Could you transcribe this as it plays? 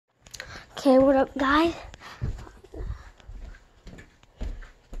Okay, what up, guys?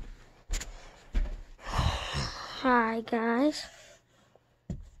 Hi, guys.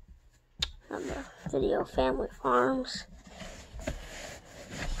 Another video, family farms.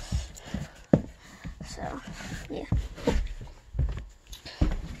 So, yeah.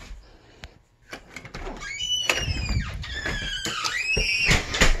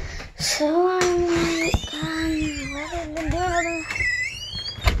 So, what have I been doing?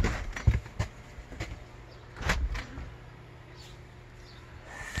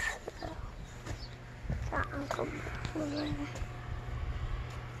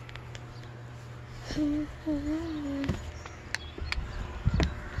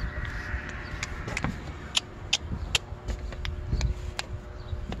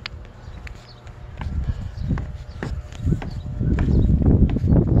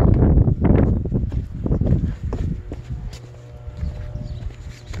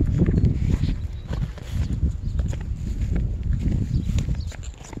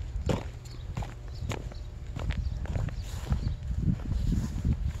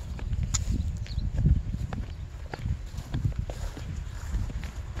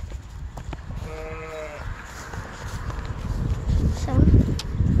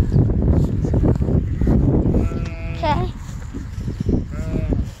 Okay.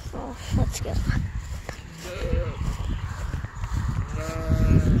 Oh, let's go.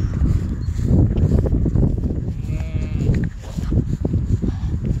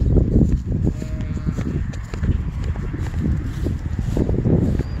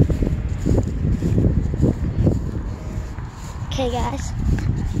 Okay, guys.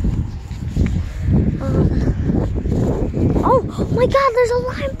 Oh my God, there's a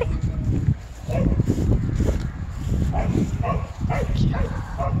lineback.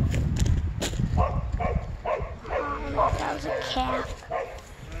 Oh, that was a calf.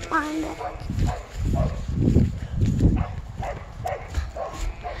 Lineback.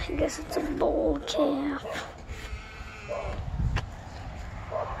 I guess it's a bull calf.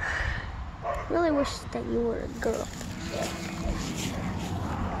 I really wish that you were a girl.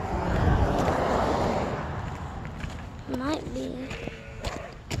 Might be.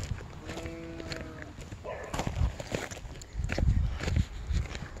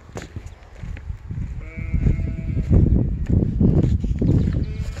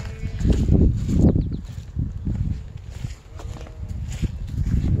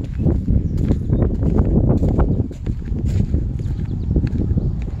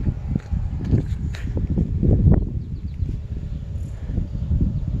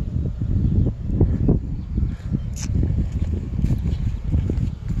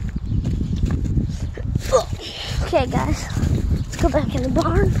 Okay, guys, let's go back in the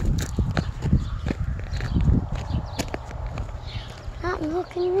barn. Not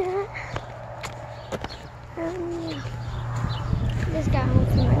looking yet. Yeah. Just got home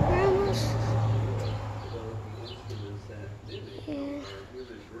from my grandma's. Yeah.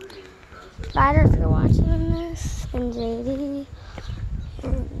 Bye, if you're watching this, and JD,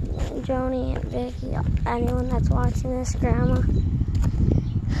 and Joni, and Vicky, anyone that's watching this, Grandma.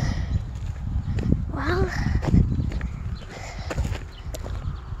 Well,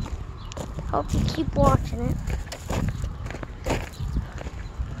 hope you keep watching it.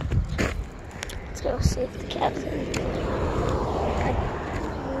 Let's go see if the cat's in.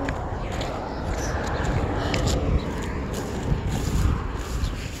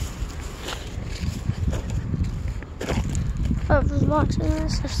 Whoever's watching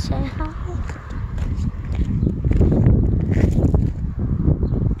this, just say hi.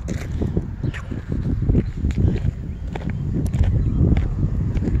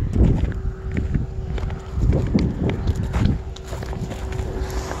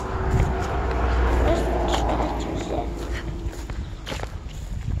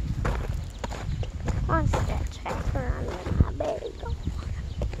 Once that tractor under my baby go.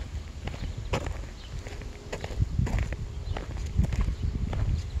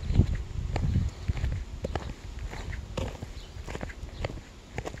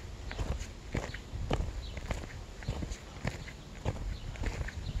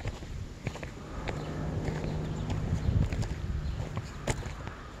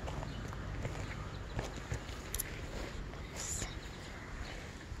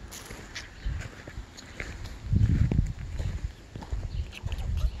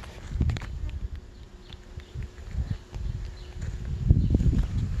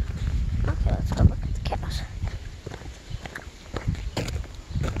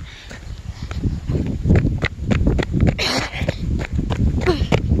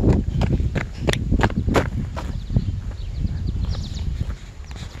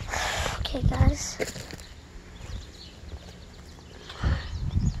 Okay, guys.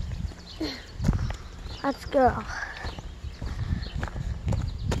 Let's go.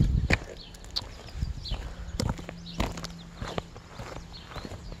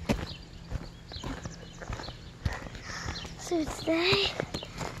 So today,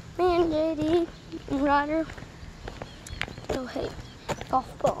 me and JD and Ryder go hit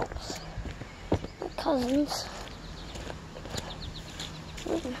golf balls. My cousins.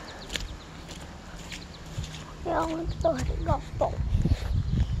 We all want to go hit golf balls.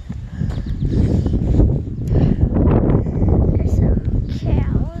 There's some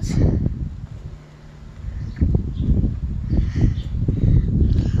cows.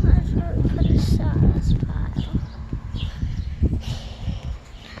 Let's go put a sauce pile.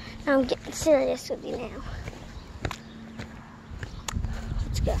 I'm getting serious with you now.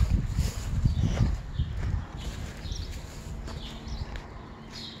 Let's go.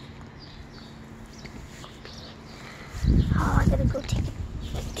 Oh, I gotta go take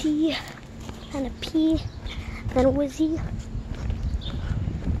a tea and a pee and a whizzy.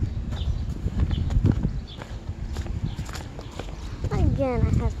 Again, I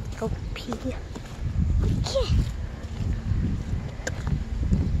have to go pee. Okay.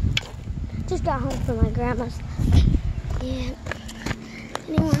 Just got home from my grandma's. Yeah.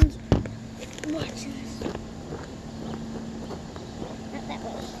 Anyone's watching this? Not that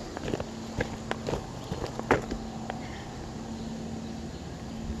way.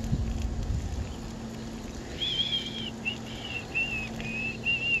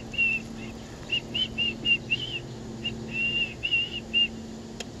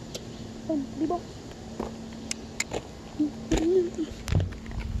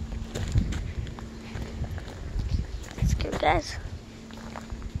 Let's go, guys.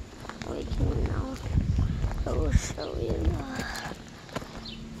 We can now go show you.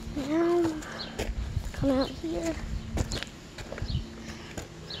 Now, come out here.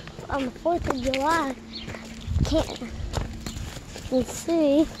 On the 4th of July, you can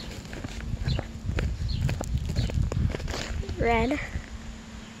see red,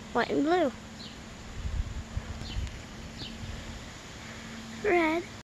 white, and blue. Red,